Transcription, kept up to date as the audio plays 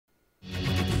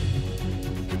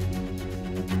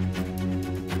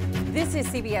This is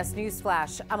CBS News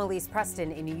Flash. I'm Elise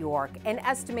Preston in New York. An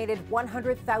estimated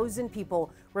 100,000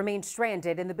 people remain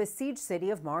stranded in the besieged city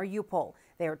of Mariupol.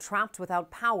 They are trapped without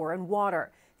power and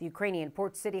water. The Ukrainian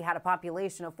port city had a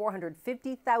population of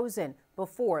 450,000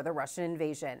 before the Russian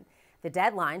invasion. The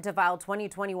deadline to file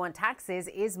 2021 taxes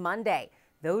is Monday.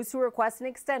 Those who request an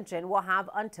extension will have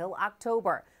until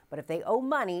October, but if they owe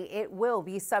money, it will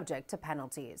be subject to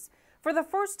penalties. For the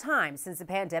first time since the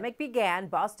pandemic began,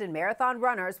 Boston Marathon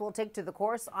runners will take to the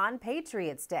course on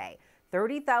Patriots Day.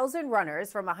 30,000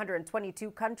 runners from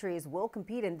 122 countries will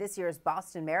compete in this year's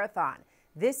Boston Marathon.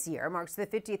 This year marks the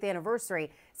 50th anniversary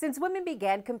since women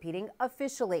began competing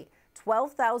officially.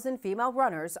 12,000 female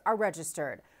runners are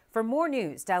registered. For more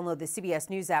news, download the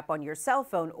CBS News app on your cell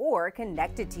phone or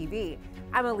connected TV.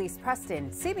 I'm Elise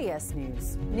Preston, CBS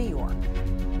News, New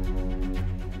York.